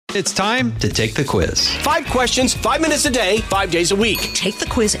It's time to take the quiz. 5 questions, 5 minutes a day, 5 days a week. Take the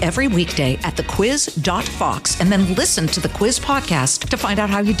quiz every weekday at thequiz.fox and then listen to the quiz podcast to find out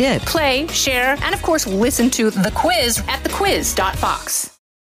how you did. Play, share, and of course, listen to the quiz at thequiz.fox.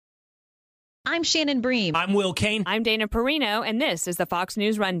 I'm Shannon Bream. I'm Will Kane. I'm Dana Perino, and this is the Fox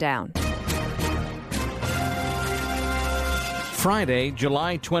News Rundown. Friday,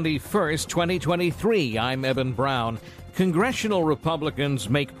 July 21st, 2023. I'm Evan Brown. Congressional Republicans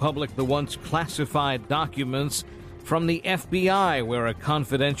make public the once classified documents from the FBI, where a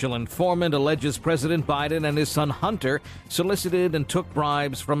confidential informant alleges President Biden and his son Hunter solicited and took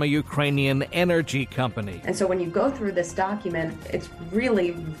bribes from a Ukrainian energy company. And so when you go through this document, it's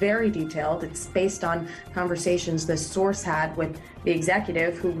really very detailed. It's based on conversations the source had with the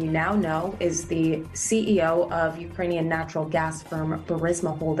executive, who we now know is the CEO of Ukrainian natural gas firm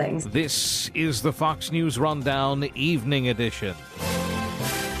Burisma Holdings. This is the Fox News Rundown Evening Edition.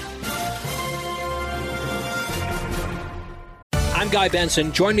 I'm Guy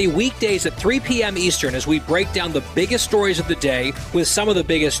Benson. Join me weekdays at 3 p.m. Eastern as we break down the biggest stories of the day with some of the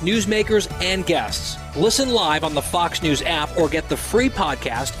biggest newsmakers and guests. Listen live on the Fox News app or get the free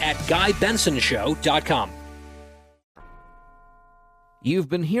podcast at GuyBensonShow.com. You've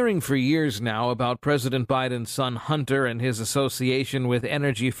been hearing for years now about President Biden's son Hunter and his association with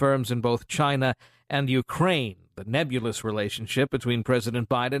energy firms in both China and Ukraine. The nebulous relationship between President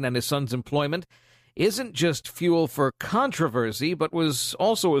Biden and his son's employment isn't just fuel for controversy, but was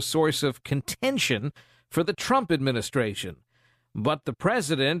also a source of contention for the Trump administration. But the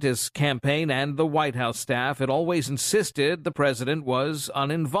president, his campaign, and the White House staff had always insisted the president was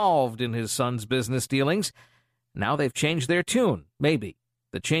uninvolved in his son's business dealings. Now they've changed their tune, maybe.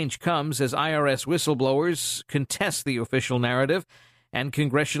 The change comes as IRS whistleblowers contest the official narrative, and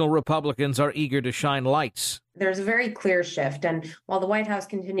congressional Republicans are eager to shine lights. There's a very clear shift, and while the White House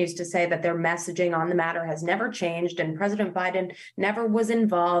continues to say that their messaging on the matter has never changed and President Biden never was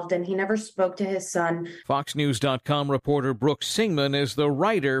involved and he never spoke to his son. FoxNews.com reporter Brooke Singman is the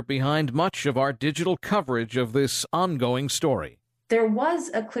writer behind much of our digital coverage of this ongoing story. There was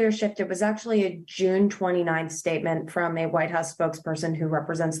a clear shift. It was actually a June 29th statement from a White House spokesperson who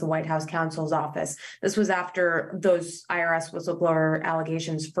represents the White House counsel's office. This was after those IRS whistleblower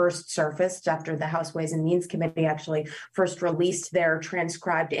allegations first surfaced, after the House Ways and Means Committee actually first released their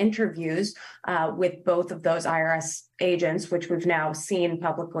transcribed interviews with both of those IRS agents, which we've now seen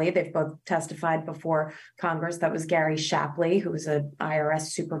publicly. They've both testified before Congress. That was Gary Shapley, who was an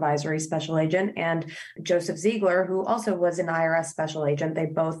IRS supervisory special agent, and Joseph Ziegler, who also was an IRS special agent. They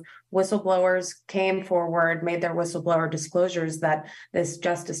both whistleblowers came forward, made their whistleblower disclosures that this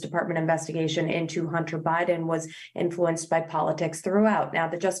Justice Department investigation into Hunter Biden was influenced by politics throughout. Now,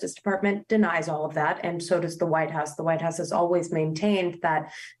 the Justice Department denies all of that, and so does the White House. The White House has always maintained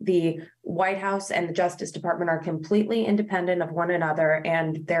that the White House and the Justice Department are completely independent of one another,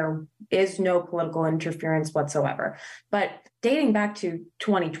 and there is no political interference whatsoever. But dating back to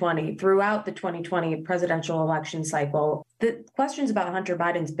 2020, throughout the 2020 presidential election cycle, the questions about Hunter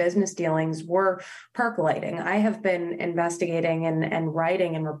Biden's business dealings were percolating. I have been investigating and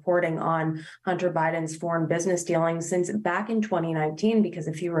writing and reporting on Hunter Biden's foreign business dealings since back in 2019, because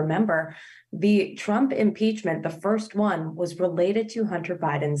if you remember, the Trump impeachment, the first one, was related to Hunter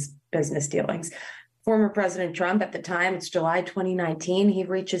Biden's business dealings. Former President Trump, at the time, it's July 2019, he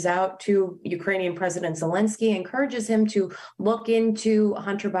reaches out to Ukrainian President Zelensky, encourages him to look into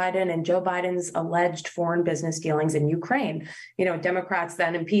Hunter Biden and Joe Biden's alleged foreign business dealings in Ukraine. You know, Democrats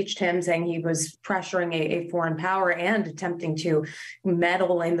then impeached him, saying he was pressuring a foreign power and attempting to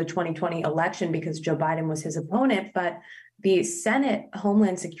meddle in the 2020 election because Joe Biden was his opponent. But the Senate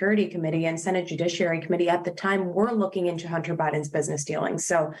Homeland Security Committee and Senate Judiciary Committee at the time were looking into Hunter Biden's business dealings.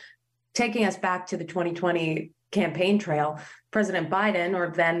 So taking us back to the 2020 campaign trail, President Biden, or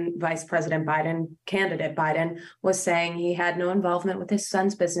then Vice President Biden, candidate Biden, was saying he had no involvement with his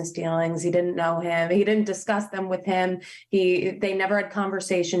son's business dealings. He didn't know him. He didn't discuss them with him. They never had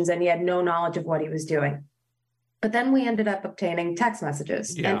conversations, and he had no knowledge of what he was doing. But then we ended up obtaining text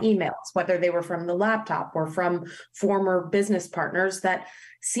messages and emails, whether they were from the laptop or from former business partners, that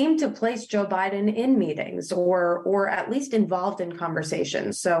seemed to place Joe Biden in meetings or at least involved in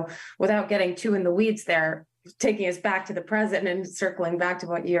conversations. So without getting too in the weeds there, taking us back to the present and circling back to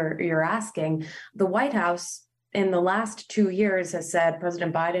what you're asking, the White House in the last 2 years has said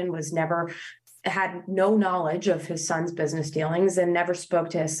President Biden had no knowledge of his son's business dealings and never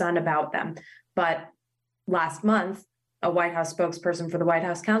spoke to his son about them. But last month, a White House spokesperson for the White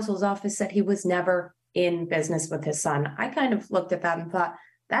House counsel's office said he was never in business with his son. I kind of looked at that and thought,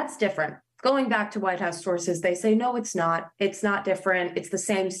 that's different going back to White House sources, they say, no, it's not. It's not different. It's the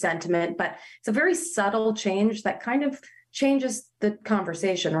same sentiment, but it's a very subtle change that kind of changes the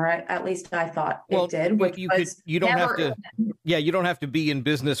conversation, or at least I thought it did. You don't have to be in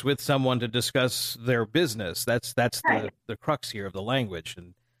business with someone to discuss their business. That's right. the crux here of the language,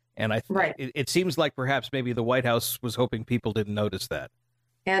 and it seems like perhaps maybe the White House was hoping people didn't notice that.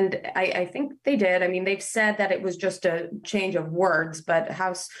 And I think they did. I mean, they've said that it was just a change of words, but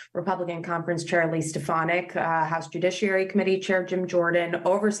House Republican Conference Chair Lee Stefanik, House Judiciary Committee Chair Jim Jordan,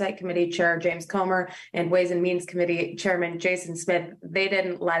 Oversight Committee Chair James Comer, and Ways and Means Committee Chairman Jason Smith, they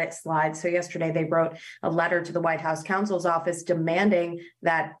didn't let it slide. So yesterday they wrote a letter to the White House counsel's office demanding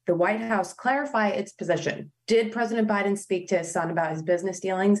that the White House clarify its position. Did President Biden speak to his son about his business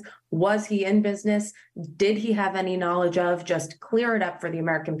dealings? Was he in business? Did he have any knowledge of? Just clear it up for the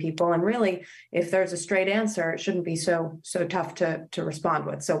American people. And really, if there's a straight answer, it shouldn't be so tough to respond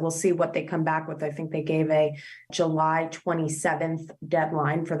with. So we'll see what they come back with. I think they gave a July 27th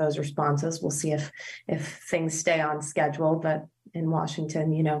deadline for those responses. We'll see if things stay on schedule. But in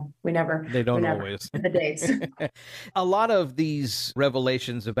Washington, they don't always the dates. A lot of these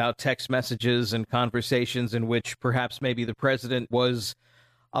revelations about text messages and conversations in which perhaps maybe the president was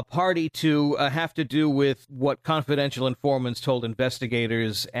a party to have to do with what confidential informants told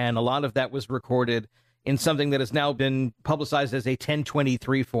investigators. And a lot of that was recorded in something that has now been publicized as a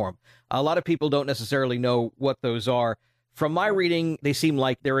 1023 form. A lot of people don't necessarily know what those are. From my reading, they seem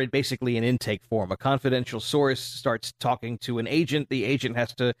like they're basically an intake form. A confidential source starts talking to an agent. The agent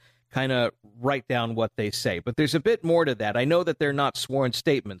has to kind of write down what they say. But there's a bit more to that. I know that they're not sworn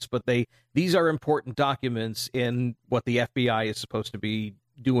statements, but these are important documents in what the FBI is supposed to be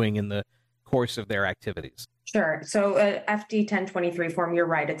doing in the course of their activities. Sure. So FD 1023 form, you're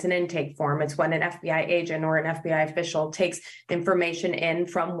right. It's an intake form. It's when an FBI agent or an FBI official takes information in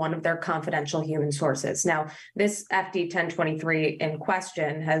from one of their confidential human sources. Now, this FD 1023 in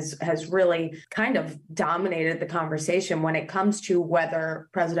question has really kind of dominated the conversation when it comes to whether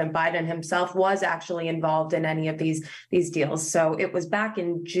President Biden himself was actually involved in any of these deals. So it was back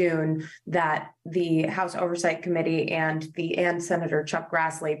in June that the House Oversight Committee and Senator Chuck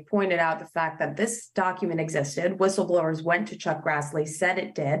Grassley pointed out the fact that this document existed. Whistleblowers went to Chuck Grassley, said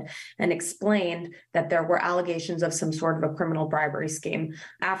it did, and explained that there were allegations of some sort of a criminal bribery scheme.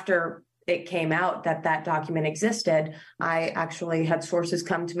 After it came out that document existed, I actually had sources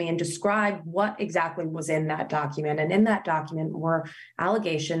come to me and describe what exactly was in that document. And in that document were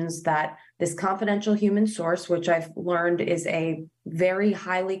allegations that this confidential human source, which I've learned is a very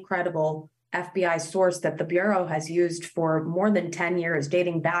highly credible FBI source that the Bureau has used for more than 10 years,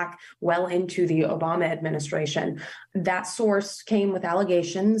 dating back well into the Obama administration. That source came with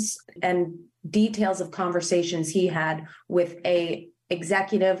allegations and details of conversations he had with a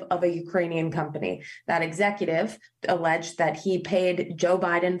executive of a Ukrainian company. That executive alleged that he paid Joe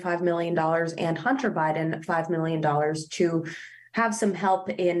Biden $5 million and Hunter Biden $5 million to have some help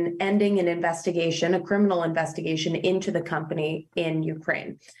in ending an investigation, a criminal investigation into the company in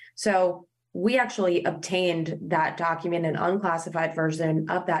Ukraine. So we actually obtained that document, an unclassified version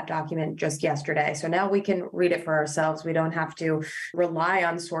of that document just yesterday. So now we can read it for ourselves. We don't have to rely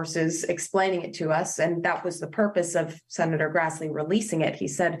on sources explaining it to us. And that was the purpose of Senator Grassley releasing it. He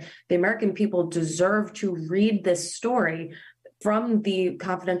said the American people deserve to read this story from the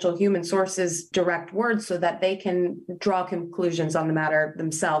confidential human sources' direct words so that they can draw conclusions on the matter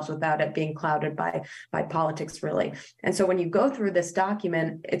themselves without it being clouded by politics, really. And so when you go through this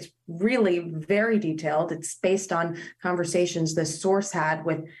document, it's really very detailed. It's based on conversations this source had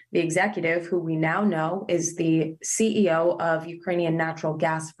with the executive, who we now know is the CEO of Ukrainian natural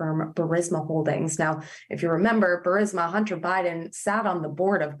gas firm Burisma Holdings. Now, if you remember, Burisma, Hunter Biden sat on the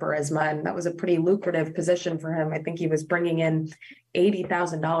board of Burisma, and that was a pretty lucrative position for him. I think he was bringing in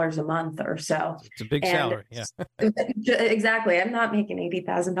 $80,000 a month or so. It's a big salary. Yeah, exactly. I'm not making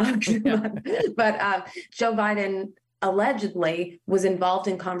 $80,000 a month, but Joe Biden allegedly was involved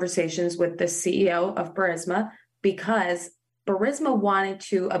in conversations with the CEO of Burisma because Burisma wanted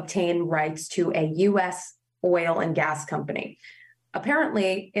to obtain rights to a U.S. oil and gas company.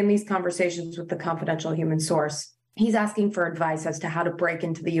 Apparently, in these conversations with the confidential human source, he's asking for advice as to how to break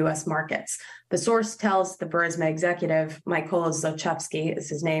into the U.S. markets. The source tells the Burisma executive, Mykola Zlochevsky is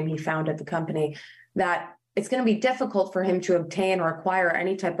his name, he founded the company, that it's going to be difficult for him to obtain or acquire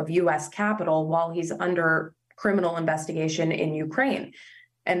any type of U.S. capital while he's under criminal investigation in Ukraine.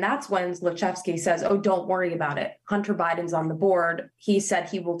 And that's when Zlochevsky says, oh, don't worry about it. Hunter Biden's on the board. He said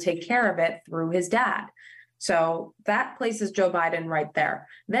he will take care of it through his dad. So that places Joe Biden right there.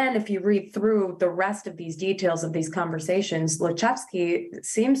 Then if you read through the rest of these details of these conversations, Zlochevsky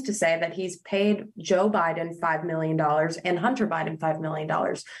seems to say that he's paid Joe Biden $5 million and Hunter Biden $5 million.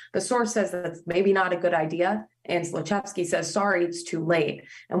 The source says that's maybe not a good idea. And Zlochevsky says, sorry, it's too late.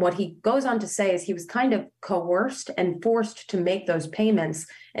 And what he goes on to say is he was kind of coerced and forced to make those payments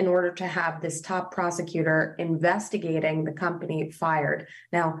in order to have this top prosecutor investigating the company fired.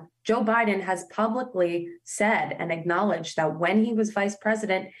 Now, Joe Biden has publicly said and acknowledged that when he was vice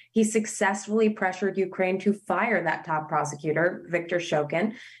president, he successfully pressured Ukraine to fire that top prosecutor, Viktor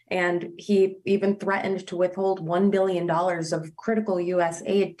Shokin, and he even threatened to withhold $1 billion of critical U.S.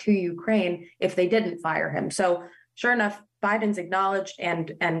 aid to Ukraine if they didn't fire him. So sure enough, Biden's acknowledged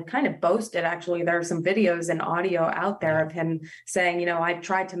and kind of boasted, actually. There are some videos and audio out there of him saying, I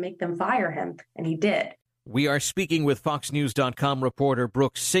tried to make them fire him, and he did. We are speaking with FoxNews.com reporter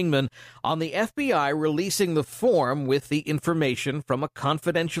Brooks Singman on the FBI releasing the form with the information from a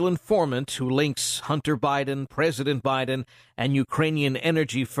confidential informant who links Hunter Biden, President Biden, and Ukrainian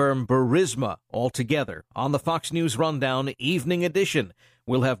energy firm Burisma all together on the Fox News Rundown Evening Edition.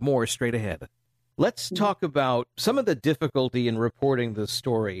 We'll have more straight ahead. Let's talk about some of the difficulty in reporting this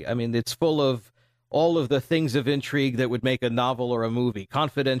story. I mean, it's full of all of the things of intrigue that would make a novel or a movie,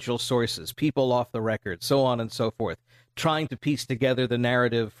 confidential sources, people off the record, so on and so forth, trying to piece together the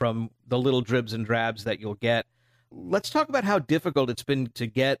narrative from the little dribs and drabs that you'll get. Let's talk about how difficult it's been to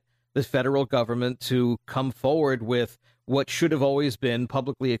get the federal government to come forward with what should have always been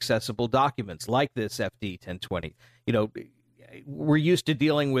publicly accessible documents like this FD 1020. We're used to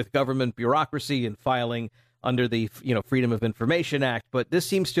dealing with government bureaucracy and filing under the Freedom of Information Act, but this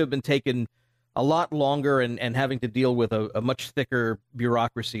seems to have been taken a lot longer and having to deal with a much thicker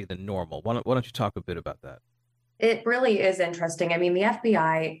bureaucracy than normal. Why don't you talk a bit about that? It really is interesting. I mean, the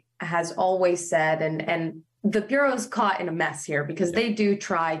FBI has always said, and the Bureau's caught in a mess here because they do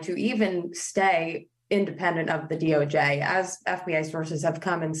try to even stay independent of the DOJ. As FBI sources have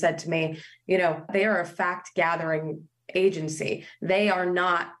come and said to me, they are a fact-gathering agency. They are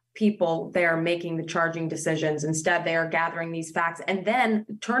not people there making the charging decisions. Instead, they are gathering these facts and then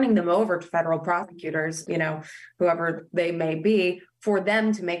turning them over to federal prosecutors, whoever they may be, for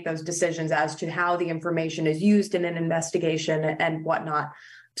them to make those decisions as to how the information is used in an investigation and whatnot.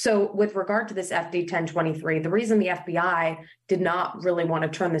 So with regard to this FD 1023, the reason the FBI did not really want to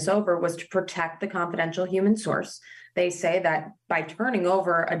turn this over was to protect the confidential human source. They say that by turning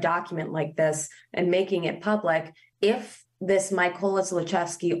over a document like this and making it public, if this Mykola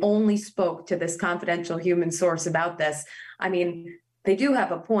Zlochevsky only spoke to this confidential human source about this, I mean, they do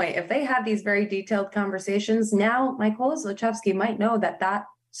have a point. If they had these very detailed conversations, now Mykola Zlochevsky might know that that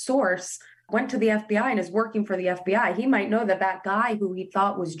source went to the FBI and is working for the FBI. He might know that that guy who he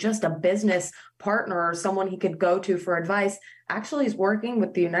thought was just a business partner or someone he could go to for advice actually is working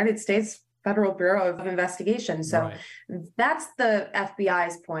with the United States Federal Bureau of Investigation. So that's the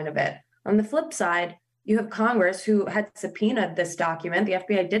FBI's point of it. On the flip side, you have Congress who had subpoenaed this document. The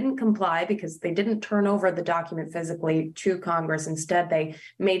FBI didn't comply because they didn't turn over the document physically to Congress. Instead, they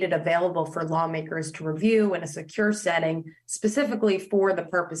made it available for lawmakers to review in a secure setting, specifically for the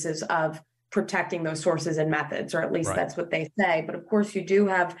purposes of protecting those sources and methods, or at least that's what they say. But of course, you do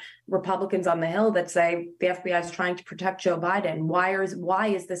have Republicans on the Hill that say the FBI is trying to protect Joe Biden. Why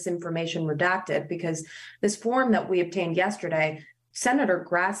is this information redacted? Because this form that we obtained yesterday, Senator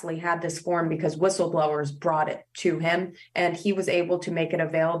Grassley had this form because whistleblowers brought it to him, and he was able to make it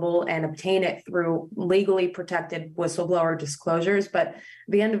available and obtain it through legally protected whistleblower disclosures. But at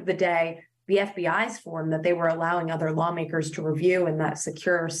the end of the day, the FBI's form that they were allowing other lawmakers to review in that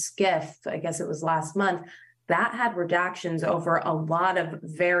secure SCIF, I guess it was last month, that had redactions over a lot of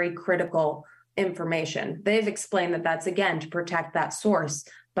very critical information. They've explained that that's, again, to protect that source,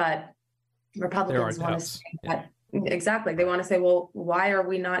 but Republicans want to say that. Exactly. They want to say, well, why are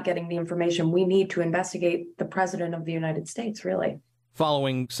we not getting the information we need to investigate the president of the United States, really?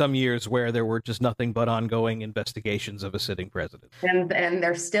 Following some years where there were just nothing but ongoing investigations of a sitting president. And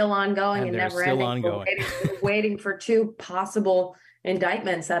they're still ongoing and never ending. Waiting for two possible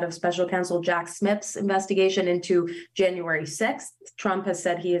indictments out of Special Counsel Jack Smith's investigation into January 6th. Trump has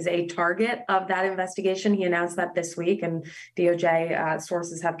said he is a target of that investigation. He announced that this week, and DOJ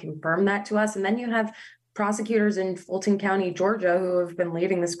sources have confirmed that to us. And then you have prosecutors in Fulton County, Georgia, who have been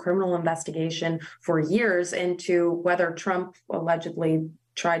leading this criminal investigation for years into whether Trump allegedly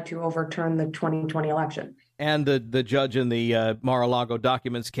tried to overturn the 2020 election. And the judge in the Mar-a-Lago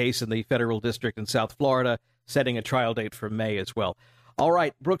documents case in the federal district in South Florida setting a trial date for May as well. All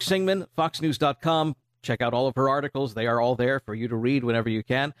right, Brooks Singman, FoxNews.com. Check out all of her articles. They are all there for you to read whenever you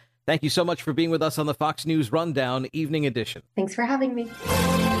can. Thank you so much for being with us on the Fox News Rundown Evening Edition. Thanks for having me.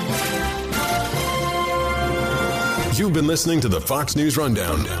 You've been listening to the Fox News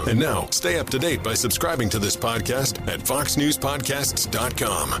Rundown. And now, stay up to date by subscribing to this podcast at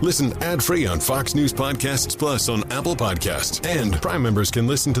foxnewspodcasts.com. Listen ad-free on Fox News Podcasts Plus on Apple Podcasts. And Prime members can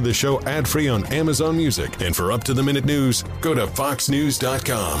listen to the show ad-free on Amazon Music. And for up-to-the-minute news, go to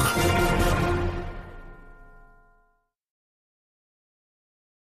foxnews.com.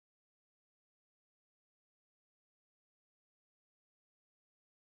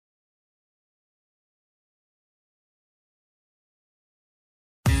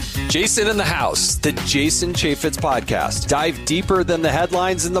 Jason in the House, the Jason Chaffetz podcast. Dive deeper than the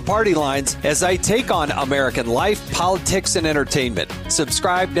headlines and the party lines as I take on American life, politics, and entertainment.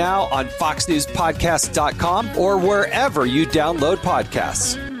 Subscribe now on foxnewspodcast.com or wherever you download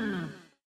podcasts.